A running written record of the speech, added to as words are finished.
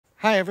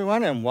Hi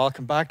everyone and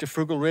welcome back to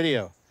Frugal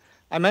Radio.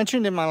 I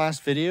mentioned in my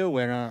last video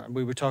when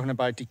we were talking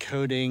about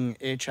decoding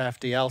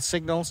HFDL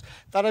signals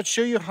that I'd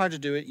show you how to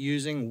do it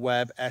using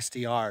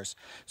WebSDRs.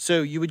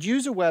 So you would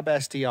use a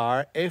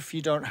WebSDR if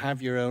you don't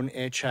have your own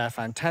HF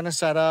antenna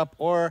set up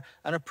or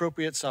an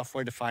appropriate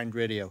software-defined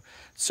radio.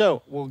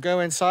 So we'll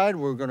go inside,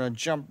 we're going to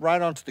jump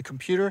right onto the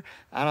computer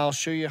and I'll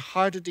show you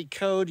how to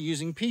decode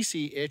using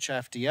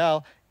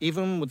PC-HFDL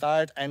even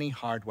without any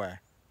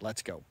hardware.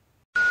 Let's go.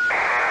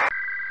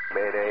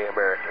 Mayday,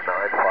 American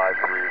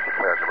 953,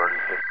 declared an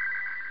emergency.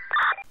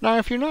 Now,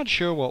 if you're not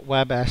sure what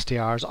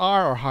WebSDRs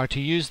are or how to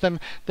use them,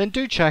 then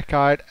do check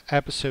out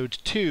episode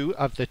 2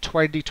 of the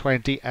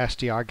 2020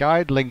 SDR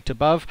guide, linked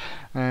above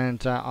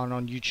and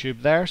on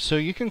YouTube there. So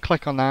you can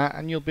click on that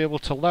and you'll be able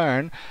to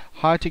learn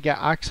how to get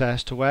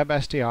access to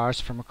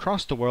WebSDRs from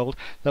across the world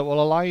that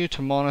will allow you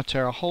to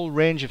monitor a whole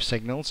range of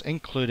signals,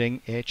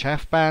 including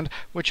HF band,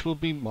 which we'll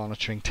be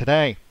monitoring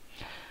today.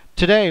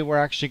 Today, we're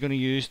actually going to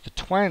use the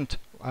Twent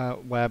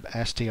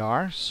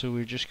WebSDR, so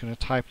we're just going to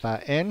type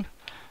that in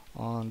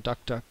on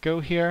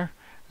DuckDuckGo here,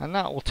 and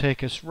that will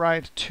take us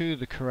right to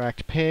the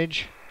correct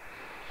page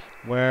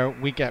where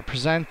we get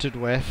presented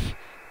with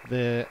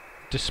the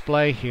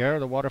display here,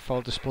 the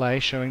waterfall display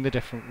showing the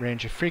different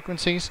range of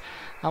frequencies.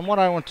 And what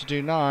I want to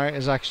do now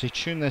is actually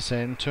tune this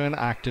in to an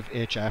active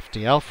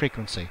HFDL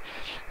frequency.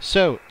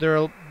 So there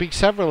will be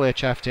several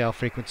HFDL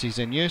frequencies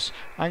in use.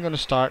 I'm going to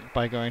start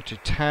by going to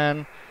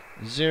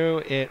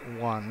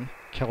 10.081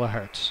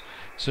 kilohertz.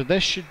 So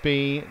this should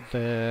be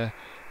the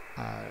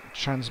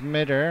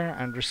transmitter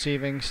and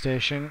receiving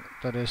station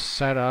that is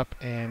set up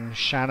in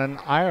Shannon,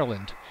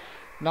 Ireland,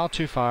 not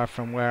too far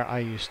from where I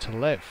used to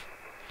live.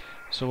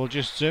 So we'll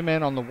just zoom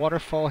in on the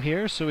waterfall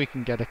here so we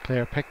can get a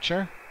clear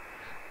picture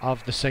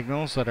of the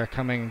signals that are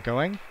coming and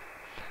going.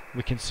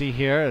 We can see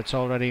here it's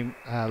already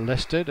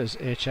listed as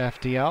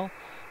HFDL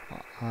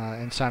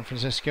in San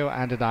Francisco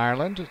and in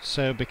Ireland.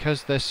 So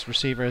because this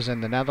receiver is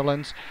in the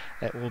Netherlands,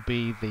 it will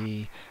be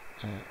the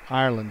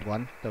Ireland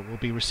one that we'll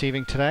be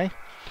receiving today.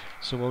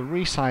 So we'll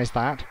resize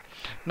that.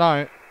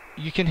 Now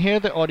you can hear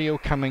the audio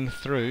coming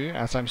through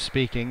as I'm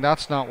speaking.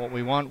 That's not what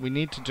we want. We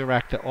need to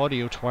direct the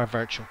audio to our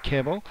virtual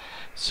cable.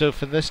 So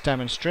for this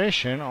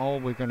demonstration, all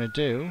we're going to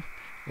do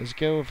is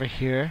go over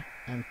here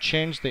and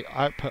change the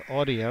output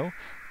audio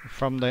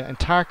from the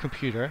entire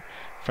computer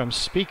from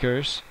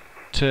speakers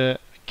to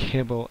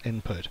cable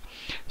input.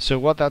 So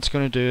what that's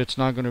going to do, it's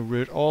now going to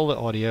route all the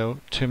audio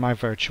to my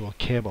virtual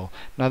cable.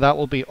 Now that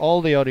will be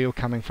all the audio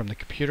coming from the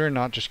computer,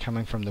 not just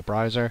coming from the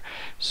browser.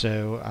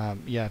 So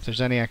yeah, if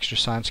there's any extra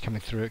sounds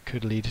coming through, it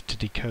could lead to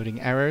decoding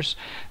errors.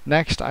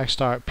 Next, I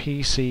start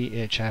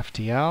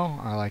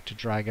PC-HFDL. I like to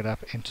drag it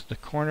up into the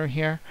corner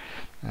here,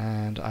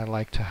 and I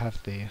like to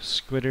have the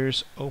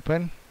squitters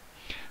open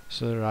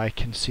so that I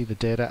can see the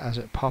data as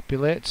it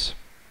populates.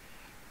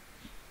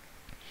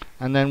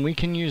 And then we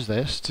can use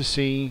this to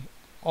see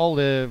all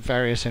the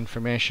various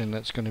information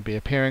that's going to be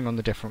appearing on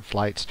the different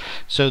flights.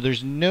 So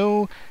there's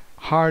no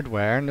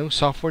hardware, no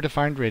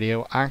software-defined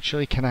radio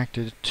actually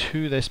connected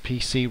to this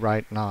PC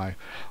right now.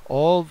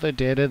 All the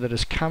data that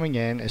is coming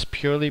in is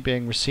purely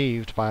being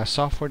received by a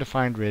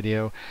software-defined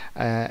radio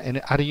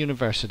at a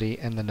university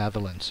in the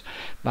Netherlands.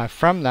 Now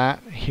from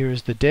that,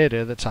 here's the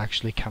data that's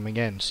actually coming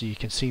in. So you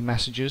can see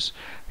messages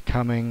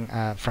coming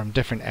from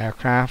different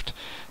aircraft.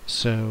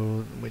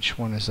 So which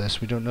one is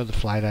this? We don't know the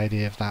flight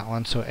ID of that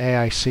one. So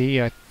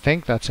AIC, I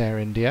think that's Air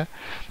India,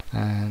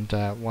 and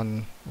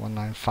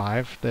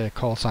 195. The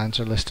call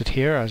signs are listed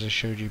here as I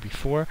showed you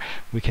before.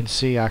 We can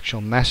see actual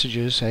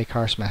messages,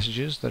 ACARS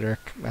messages that are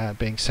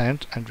being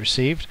sent and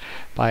received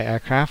by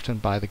aircraft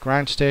and by the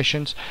ground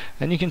stations,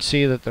 and you can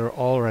see that there are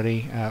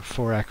already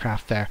 4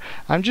 aircraft there.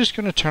 I'm just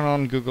going to turn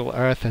on Google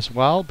Earth as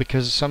well,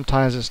 because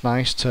sometimes it's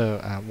nice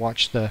to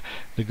watch the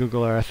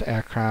Google Earth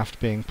aircraft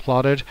being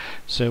plotted.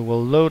 So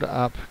we'll load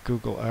up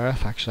Google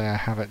Earth. Actually, I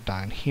have it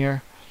down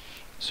here.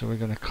 So we're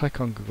going to click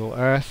on Google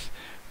Earth.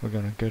 We're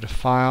going to go to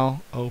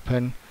File,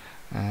 Open,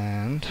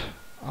 and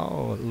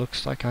oh, it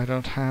looks like I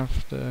don't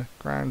have the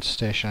ground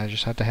station. I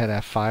just had to hit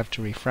F5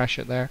 to refresh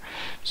it there.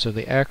 So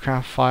the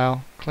aircraft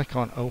file, click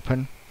on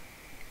Open,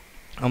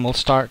 and we'll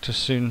start to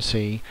soon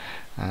see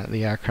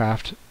the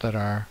aircraft that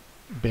are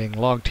being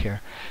logged here.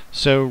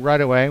 So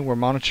right away we're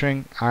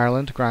monitoring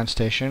Ireland ground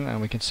station,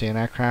 and we can see an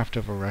aircraft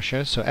over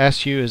Russia. So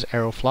SU is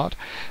Aeroflot.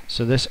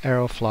 So this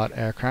Aeroflot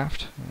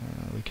aircraft,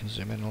 we can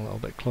zoom in a little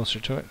bit closer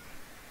to it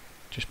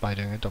just by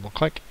doing a double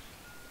click.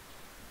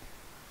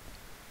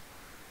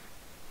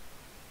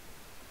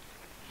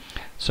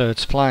 So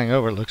it's flying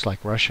over, it looks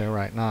like Russia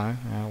right now,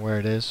 where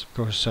it is. Of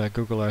course,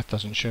 Google Earth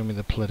doesn't show me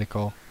the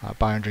political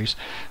boundaries,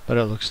 but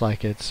it looks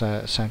like it's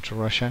central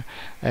Russia.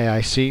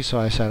 AIC, so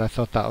I said I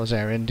thought that was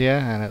Air India,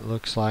 and it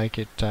looks like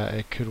it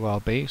could well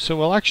be. So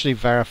we'll actually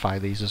verify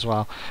these as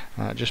well,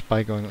 just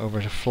by going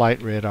over to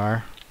Flight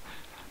Radar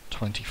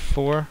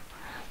 24.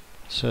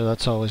 So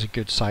that's always a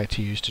good site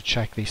to use to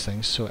check these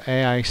things. So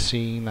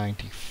AIC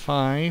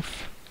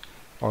 95.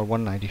 Or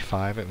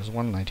 195, it was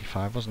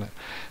 195, wasn't it?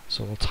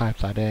 So we'll type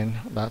that in.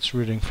 That's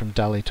routing from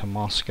Delhi to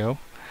Moscow.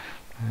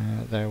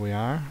 There we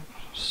are.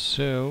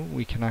 So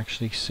we can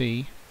actually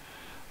see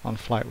on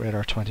Flight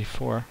Radar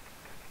 24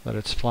 that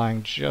it's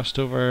flying just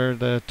over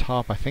the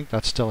top. I think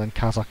that's still in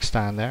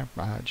Kazakhstan there,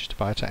 just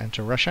about to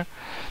enter Russia,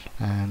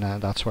 and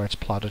that's where it's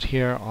plotted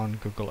here on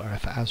Google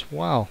Earth as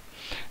well.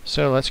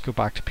 So let's go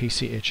back to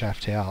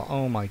PC-HFDL.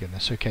 Oh my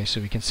goodness. Okay,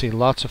 so we can see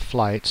lots of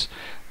flights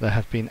that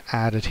have been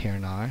added here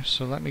now.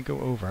 So let me go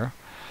over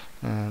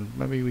and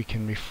maybe we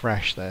can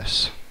refresh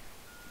this.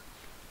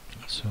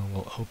 So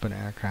we'll open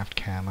aircraft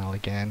CAML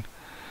again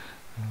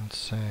and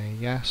say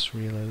yes,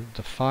 reload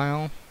the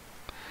file.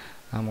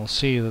 And we'll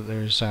see that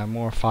there's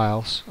more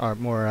files, or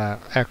more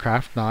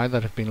aircraft now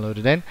that have been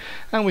loaded in,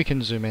 and we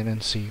can zoom in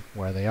and see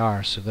where they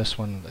are. So this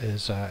one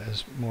is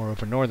more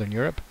over Northern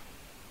Europe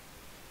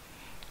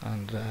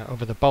and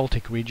over the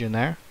Baltic region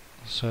there.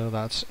 So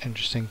that's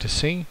interesting to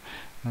see.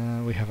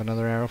 We have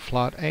another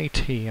Aeroflot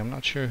AT. I'm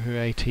not sure who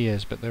AT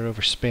is, but they're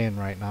over Spain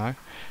right now.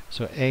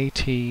 So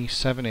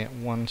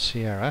AT781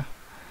 Sierra.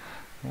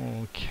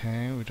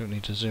 Okay, we don't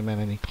need to zoom in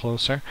any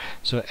closer.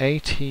 So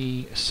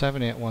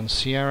AT781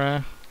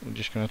 Sierra. I'm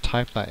just going to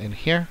type that in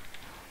here.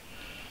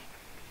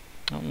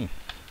 Oh,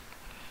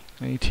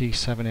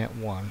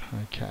 AT781,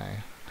 okay.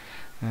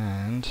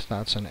 And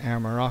that's an Air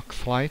Maroc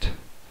flight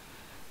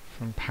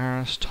from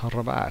Paris to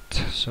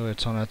Rabat. So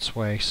it's on its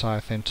way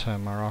south into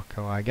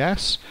Morocco, I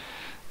guess.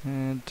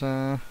 And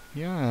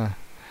yeah.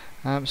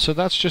 So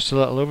that's just a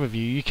little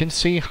overview. You can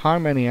see how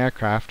many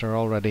aircraft are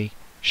already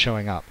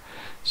showing up.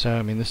 So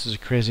I mean, this is a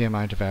crazy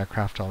amount of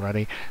aircraft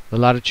already. The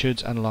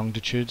latitudes and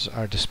longitudes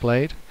are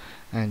displayed,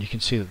 and you can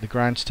see that the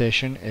ground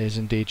station is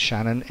indeed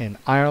Shannon in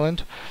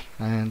Ireland,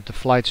 and the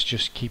flights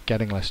just keep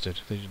getting listed.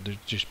 There's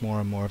just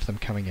more and more of them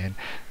coming in.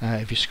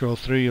 If you scroll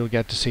through, you'll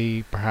get to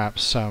see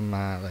perhaps some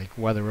like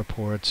weather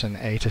reports and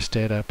ATIS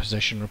data,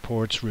 position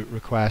reports, route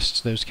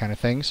requests, those kind of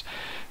things.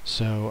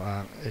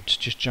 So it's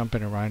just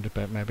jumping around a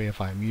bit. Maybe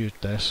if I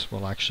mute this,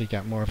 we'll actually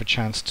get more of a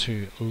chance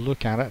to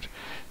look at it.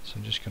 So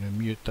I'm just going to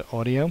mute the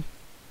audio.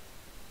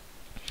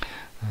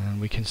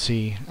 And we can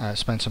see,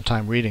 spend some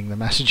time reading the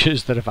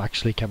messages that have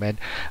actually come in.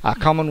 A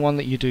common one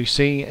that you do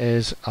see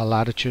is a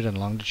latitude and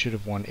longitude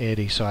of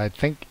 180. So I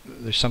think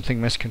there's something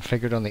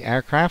misconfigured on the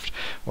aircraft,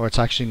 or it's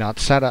actually not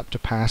set up to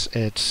pass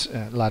its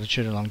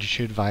latitude and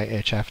longitude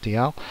via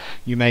HFDL.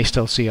 You may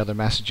still see other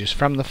messages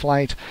from the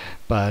flight,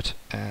 but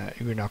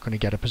you're not going to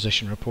get a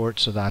position report,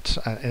 so that's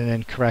an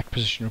incorrect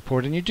position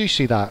report, and you do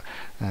see that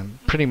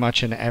pretty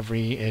much in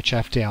every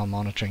HFDL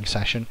monitoring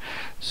session.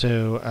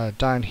 So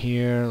down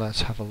here,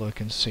 let's have a look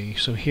and see.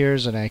 So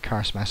here's an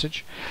ACARS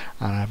message,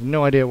 and I have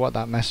no idea what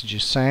that message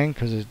is saying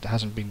because it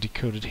hasn't been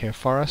decoded here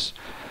for us.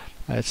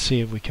 Let's see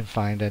if we can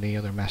find any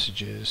other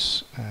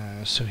messages.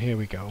 So here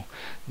we go.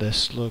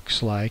 This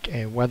looks like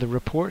a weather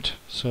report,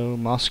 so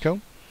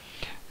Moscow,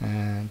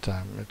 and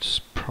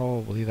it's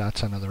probably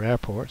that's another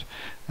airport,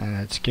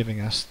 and it's giving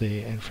us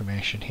the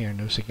information here.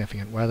 No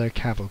significant weather,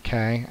 Cav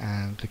OK,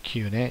 and the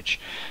QNH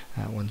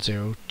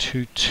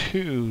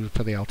 1022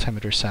 for the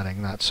altimeter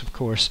setting. That's of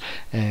course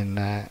in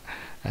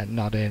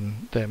not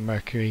in the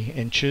mercury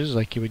inches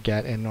like you would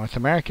get in North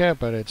America,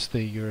 but it's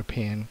the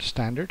European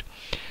standard,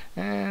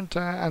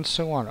 and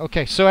so on.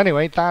 Okay, so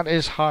anyway, that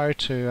is how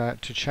to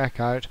check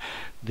out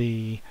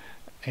the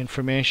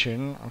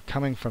information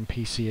coming from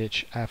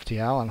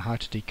PC-HFDL and how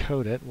to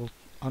decode it. We'll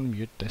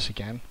unmute this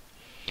again,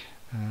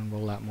 and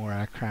we'll let more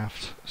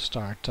aircraft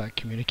start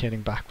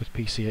communicating back with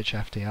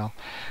PC-HFDL.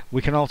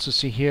 We can also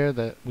see here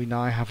that we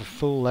now have a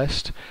full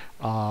list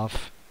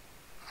of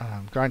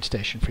ground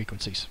station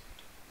frequencies,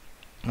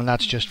 and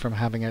that's just from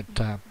having it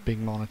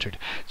being monitored.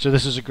 So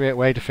this is a great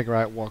way to figure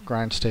out what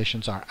ground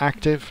stations are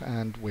active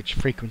and which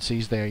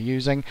frequencies they are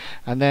using,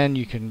 and then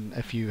you can,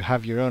 if you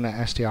have your own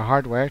SDR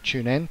hardware,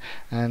 tune in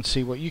and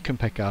see what you can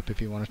pick up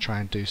if you want to try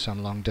and do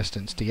some long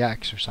distance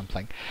DX or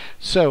something.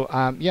 So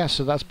yeah,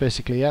 so that's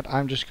basically it.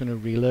 I'm just going to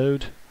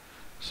reload.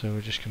 So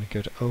we're just going to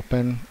go to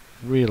open,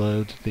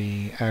 reload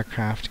the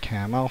aircraft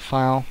KML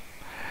file,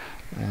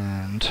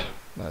 and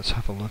let's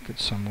have a look at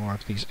some more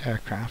of these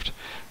aircraft.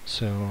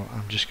 So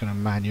I'm just going to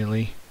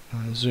manually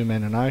zoom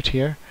in and out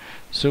here,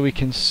 so we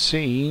can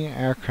see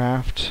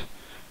aircraft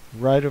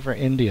right over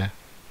India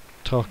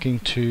talking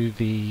to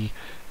the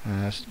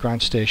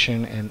ground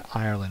station in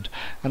Ireland.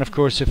 And of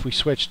course, if we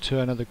switch to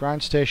another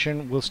ground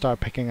station, we'll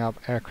start picking up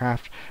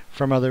aircraft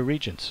from other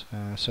regions.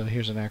 So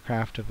here's an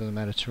aircraft over the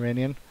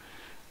Mediterranean,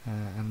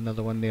 and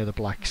another one near the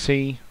Black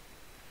Sea,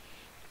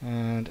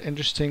 and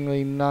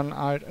interestingly none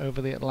out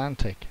over the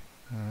Atlantic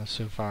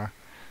so far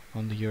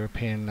on the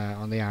European,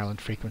 on the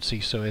Ireland frequency.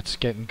 So it's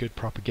getting good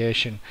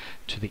propagation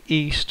to the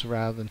east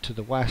rather than to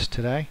the west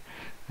today,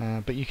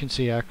 but you can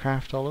see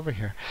aircraft all over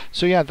here.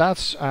 So yeah,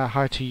 that's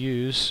how to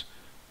use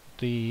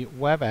the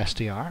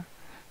WebSDR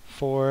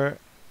for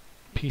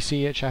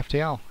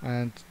PC-HFDL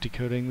and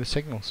decoding the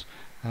signals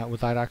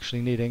without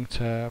actually needing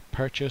to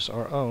purchase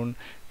or own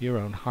your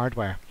own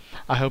hardware.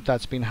 I hope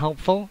that's been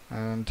helpful,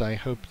 and I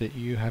hope that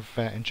you have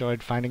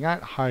enjoyed finding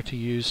out how to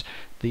use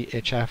the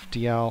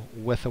HFDL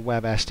with a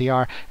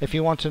WebSDR. If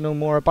you want to know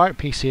more about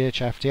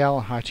PC-HFDL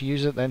and how to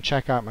use it, then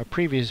check out my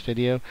previous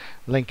video,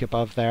 link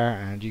above there,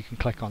 and you can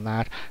click on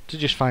that to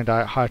just find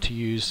out how to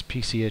use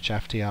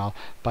PC-HFDL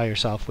by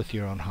yourself with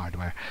your own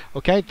hardware.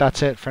 Okay,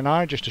 that's it for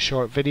now, just a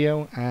short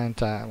video,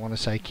 and I want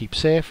to say keep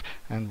safe,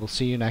 and we'll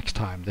see you next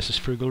time. This is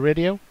Frugal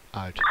Radio,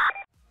 out.